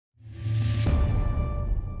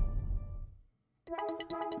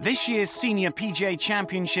This year's Senior PGA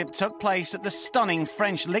Championship took place at the stunning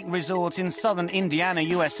French Lick Resort in southern Indiana,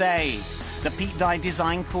 USA. The Pete Dye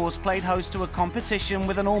design course played host to a competition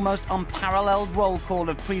with an almost unparalleled roll call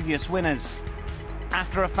of previous winners.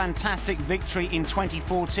 After a fantastic victory in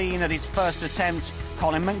 2014 at his first attempt,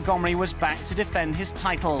 Colin Montgomerie was back to defend his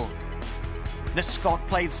title. The Scot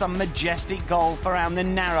played some majestic golf around the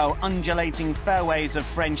narrow, undulating fairways of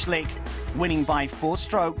French Lick, winning by 4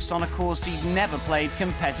 strokes on a course he'd never played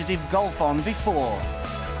competitive golf on before.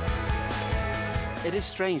 It is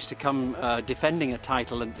strange to come defending a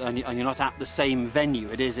title and you're not at the same venue.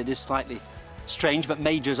 It is slightly strange, but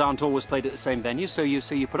majors aren't always played at the same venue, so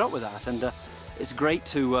you put up with that. And it's great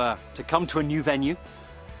to come to a new venue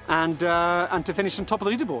and to finish on top of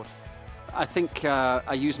the leaderboard. I think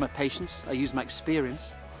I used my patience, I used my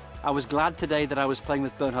experience. I was glad today that I was playing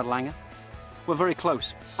with Bernhard Langer. We're very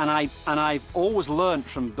close, and I've always learned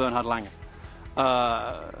from Bernhard Langer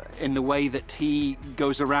in the way that he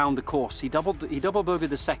goes around the course. He double bogeyed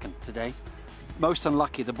the second today. Most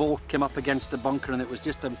unlucky. The ball came up against a bunker, and it was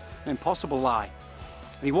just an impossible lie.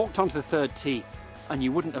 And he walked onto the third tee, and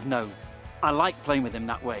you wouldn't have known. I like playing with him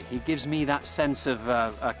that way. He gives me that sense of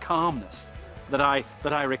calmness that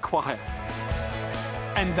I require.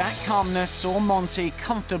 And that calmness saw Monty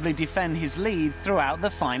comfortably defend his lead throughout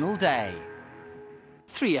the final day.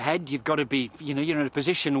 3 ahead, you've got to be, you're in a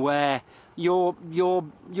position where you're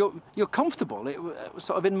comfortable. It was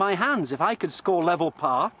sort of in my hands. If I could score level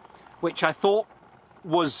par, which I thought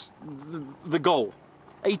was the goal,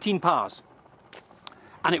 18 pars,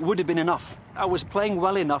 and it would have been enough. I was playing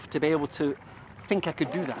well enough to be able to think I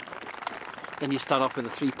could do that. Then you start off with a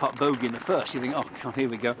 3-putt bogey in the first. You think, oh God, here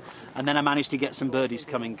we go. And then I managed to get some birdies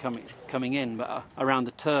coming in, but around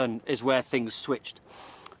the turn is where things switched.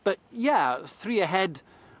 But yeah, 3 ahead,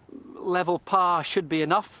 level par should be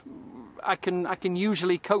enough. I can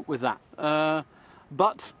usually cope with that.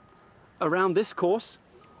 But around this course,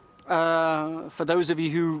 for those of you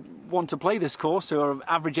who want to play this course, who are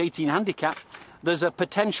average 18 handicap, there's a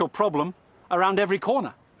potential problem around every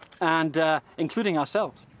corner, and including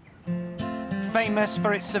ourselves. Famous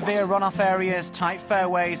for its severe runoff areas, tight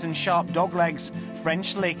fairways and sharp doglegs,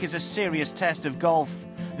 French Lick is a serious test of golf.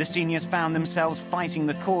 The seniors found themselves fighting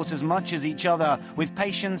the course as much as each other, with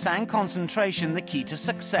patience and concentration the key to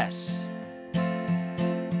success.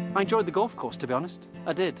 I enjoyed the golf course, to be honest.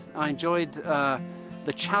 I did. I enjoyed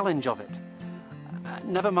the challenge of it.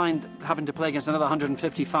 Never mind having to play against another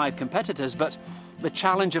 155 competitors, but the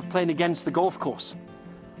challenge of playing against the golf course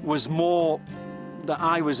was more that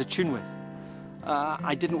I was attuned with.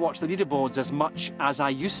 I didn't watch the leaderboards as much as I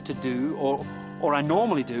used to do, or I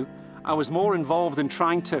normally do. I was more involved in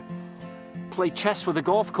trying to play chess with the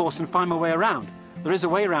golf course and find my way around. There is a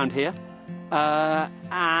way around here,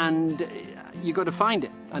 and you got to find it,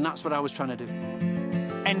 and that's what I was trying to do.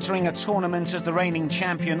 Entering a tournament as the reigning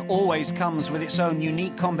champion always comes with its own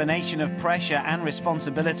unique combination of pressure and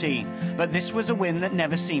responsibility. But this was a win that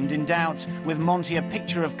never seemed in doubt, with Monty a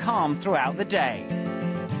picture of calm throughout the day.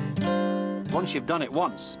 Once you've done it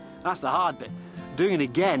once, that's the hard bit. Doing it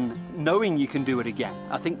again, knowing you can do it again.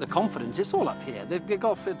 I think the confidence, it's all up here. The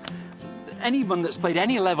golf, anyone that's played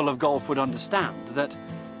any level of golf would understand that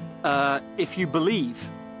if you believe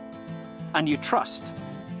and you trust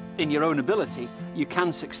in your own ability, you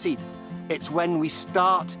can succeed. It's when we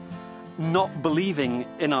start not believing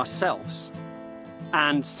in ourselves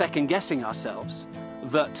and second-guessing ourselves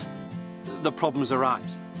that the problems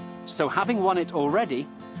arise. So having won it already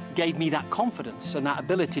gave me that confidence and that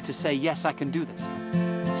ability to say, yes, I can do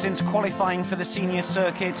this. Since qualifying for the senior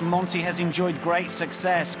circuit, Monty has enjoyed great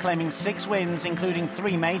success, claiming 6 wins, including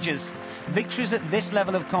 3 majors. Victories at this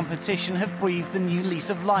level of competition have breathed a new lease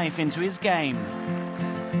of life into his game.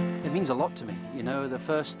 It means a lot to me. You know, the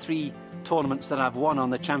first 3 tournaments that I've won on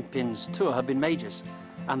the Champions Tour have been majors.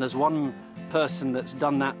 And there's one person that's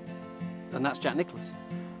done that, and that's Jack Nicklaus.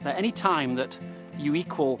 Now, any time that you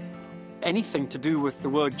equal anything to do with the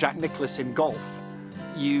word Jack Nicklaus in golf,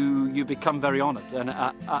 you become very honoured, and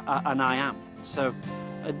I am. So,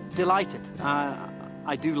 delighted.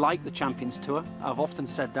 I do like the Champions Tour. I've often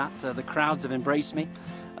said that. The crowds have embraced me.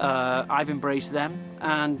 I've embraced them,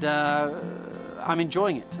 and I'm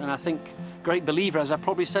enjoying it. And I think, great believer, as I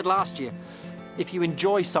probably said last year, if you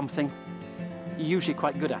enjoy something, you're usually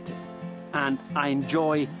quite good at it. And I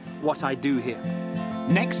enjoy what I do here.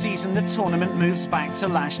 Next season, the tournament moves back to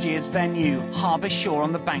last year's venue, Harbour Shore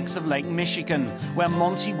on the banks of Lake Michigan, where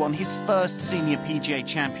Monty won his first Senior PGA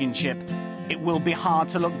Championship. It will be hard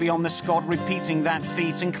to look beyond the Scot repeating that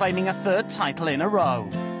feat and claiming a 3rd title in a row.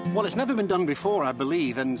 Well, it's never been done before, I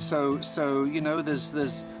believe, and so you know,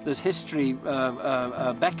 there's history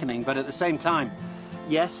beckoning, but at the same time,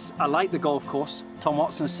 yes, I like the golf course. Tom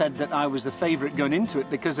Watson said that I was the favourite going into it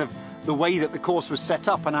because of the way that the course was set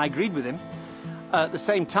up, and I agreed with him. At the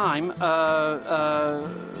same time,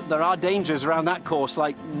 there are dangers around that course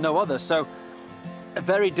like no other, so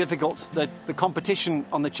very difficult. The competition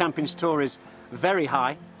on the Champions Tour is very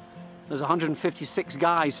high. There's 156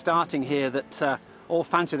 guys starting here that all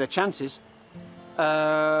fancy their chances,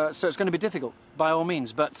 so it's going to be difficult by all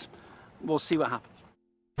means, but we'll see what happens.